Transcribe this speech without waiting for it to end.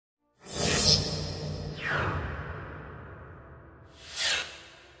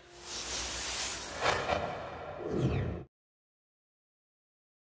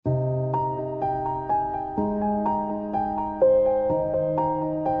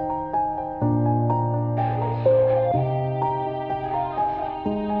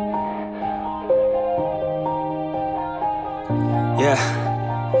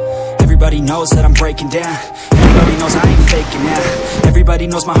Yeah. Everybody knows that I'm breaking down. Everybody knows I ain't faking now. Everybody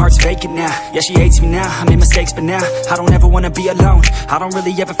knows my heart's vacant now. Yeah, she hates me now, I made mistakes but now I don't ever wanna be alone. I don't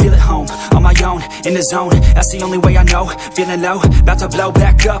really ever feel at home. On my own, in the zone, that's the only way I know. Feeling low, about to blow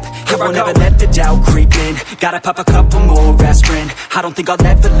back up. I won't ever let the doubt creep in. Gotta pop a couple more aspirin. I don't think I'll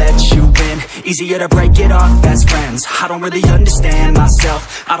ever let you in. Easier to break it off best friends. I don't really understand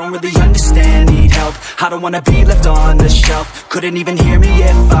myself. I don't really understand, need help. I don't wanna be left on the shelf. Couldn't even hear me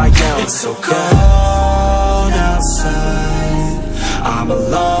if I yelled. It's so cold outside, I'm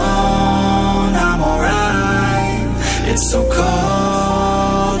alone, I'm alright. It's so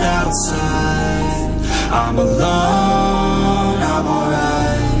cold outside, I'm alone, I'm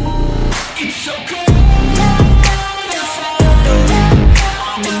alright. It's so cold.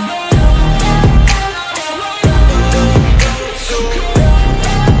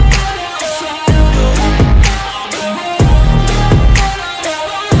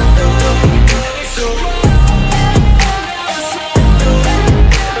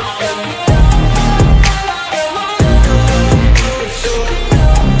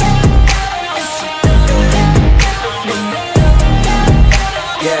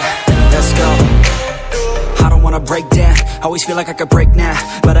 Break down, always feel like I could break now,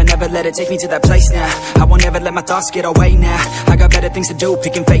 but I never let it take me to that place now. I won't ever let my thoughts get away now. I got better things to do,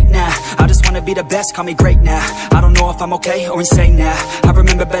 picking fate now. I just wanna be the best, call me great now. I don't know if I'm okay or insane now. I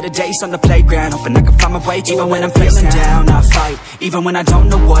remember better days on the playground, hoping I can find my way. Even when I'm feeling down, I fight. Even when I don't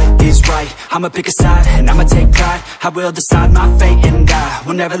know what is right, I'ma pick a side and I'ma take pride. I will decide my fate and I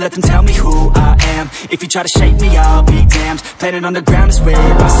will never let them tell me who I am. If you try to shape me, I'll be damned. Planet on the ground is where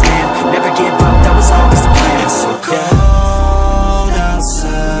I stand. Never give up, that was always the plan. It's so cold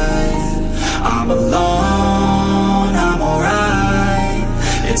outside, I'm alone, I'm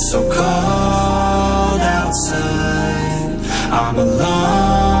alright. It's so cold outside, I'm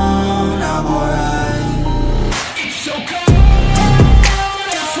alone, I'm alright. It's so cold.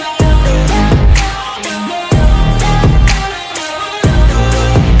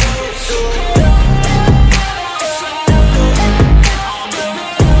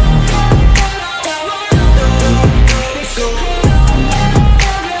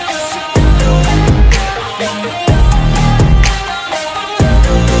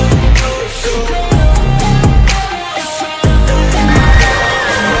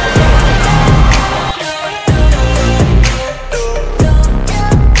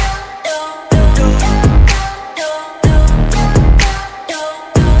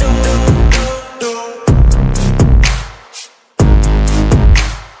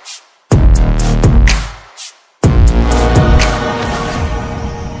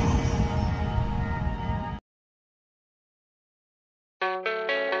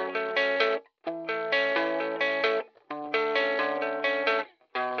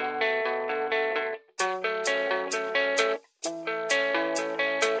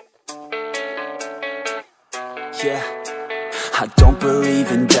 Yeah, I don't believe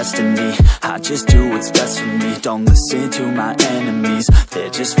in destiny, I just do what's best for me. Don't listen to my enemies,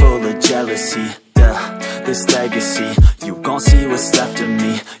 they're just full of jealousy. Yeah, this legacy, you gon' see what's left of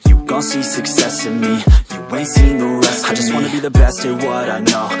me. You gon' see success in me, you ain't seen the rest of me. I just wanna be the best at what I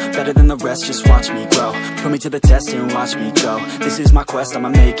know, better than the rest, just watch me grow. Put me to the test and watch me go. This is my quest, I'ma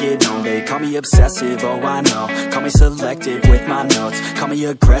make it known. They call me obsessive, oh I know. Call me selective with my notes, call me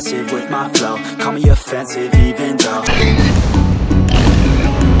aggressive with my flow, call me offensive even though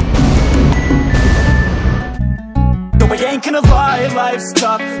I ain't gonna lie, life's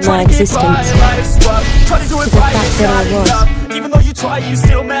tough. My existence life's rough. Try to do it to the right, fact it's that I not was. enough. Even though you try, you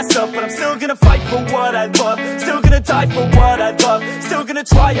still mess up. But I'm still gonna fight for what I love. Still gonna die for what I love. Still gonna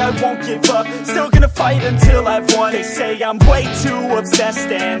try, I won't give up. Still gonna fight until I've won. They say I'm way too obsessed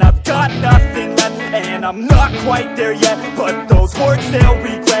and I've got nothing left. And I'm not quite there yet, but those words they'll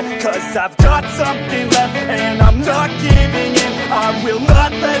regret. Cause I've got something left and I'm not giving in. I will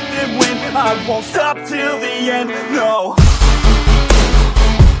not let them win. I won't stop till the end, no.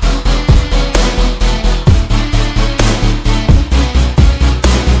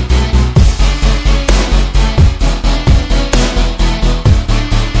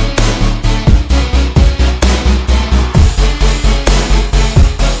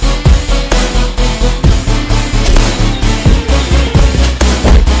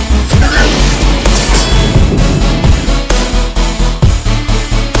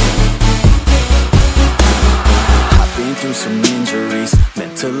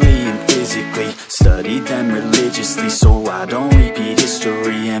 Studied them religiously so I don't repeat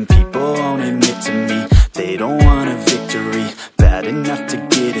history. And people won't admit to me they don't want a victory. Bad enough to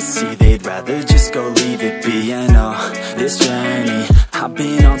get a C, they'd rather just go leave it be. And oh, this journey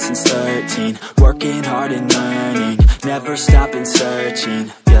been on since 13, working hard and learning, never stopping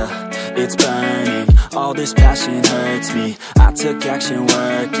searching, yeah, it's burning. All this passion hurts me, I took action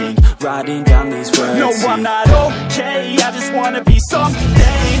working, writing down these words. No, I'm not okay, I just wanna be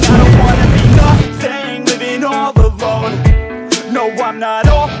something. I don't wanna be nothing, living all alone. No, I'm not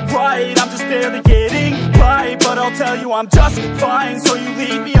alright, I'm just barely getting by. But I'll tell you I'm just fine, so you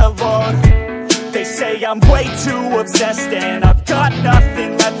leave me alone. They say I'm way too obsessed and I've got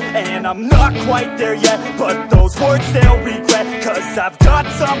nothing left, and I'm not quite there yet, but those words they'll regret, cause I've got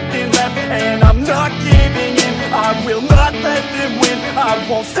something left and I'm not giving in. I will not let them win, I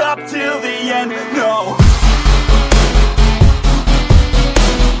won't stop till the end, no.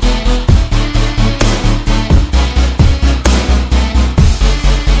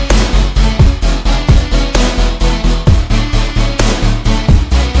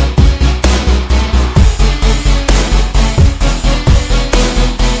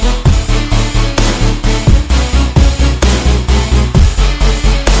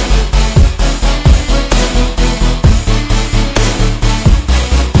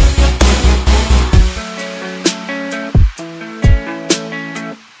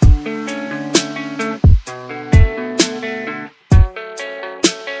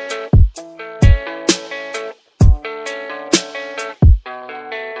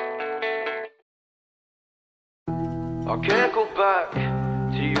 I can't go back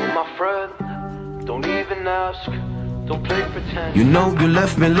to you, my friend. Don't even ask, don't play pretend. You know you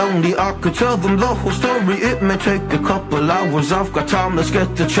left me lonely, I could tell them the whole story. It may take a couple hours, I've got time, let's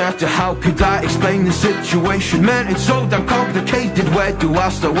get to chat. How could I explain the situation? Man, it's so damn complicated. Where do I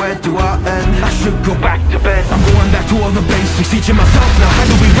start, where do I end? I should go back to bed, I'm going back to all the basics, teaching myself now how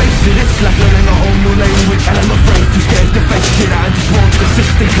to erase it. It's like learning a whole new language, and I'm afraid, too scared to face it. I just want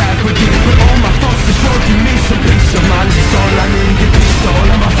consistent clarity, but all my thoughts just won't give me some peace of mind. It's all I need, get peace to all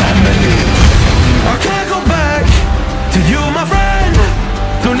of my family. I can't go back to you, my friend.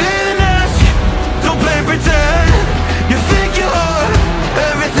 Don't even ask, don't play pretend. You think you are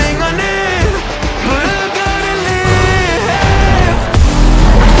everything I need, but I gotta live.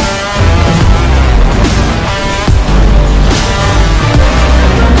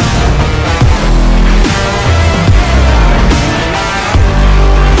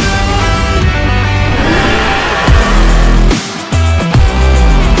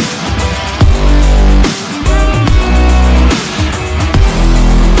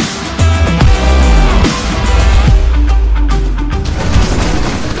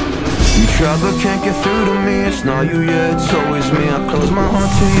 But can't get through to me, it's not you, yeah, it's always me. I close my heart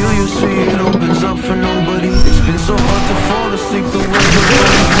to you, you see it opens up for nobody. It's been so hard to fall asleep, the way the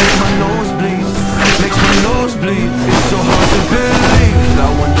rain makes my nose bleed, makes my nose bleed. It's so hard to believe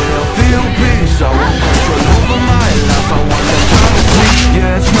that one day I'll feel peace. I want control over my life, I want that privacy.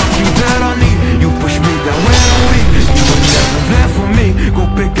 Yeah, it's not you that I need, you push me down when I'm weak. You were never there for me, go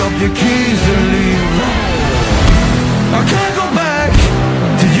pick up your keys and leave. I can't go back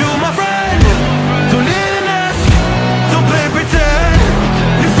to you, my friend. Don't even ask, don't play pretend.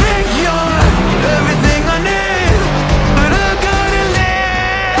 You think you're everything I need, but I gotta live.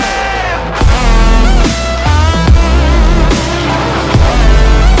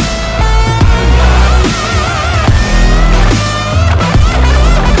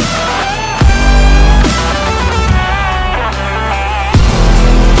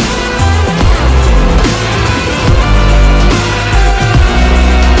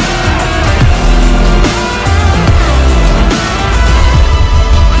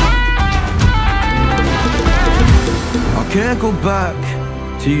 Can't go back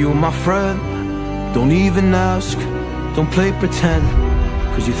to you, my friend. Don't even ask, don't play pretend.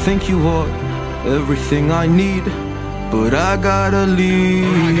 Cause you think you are everything I need, but I gotta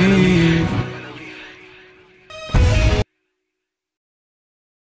leave.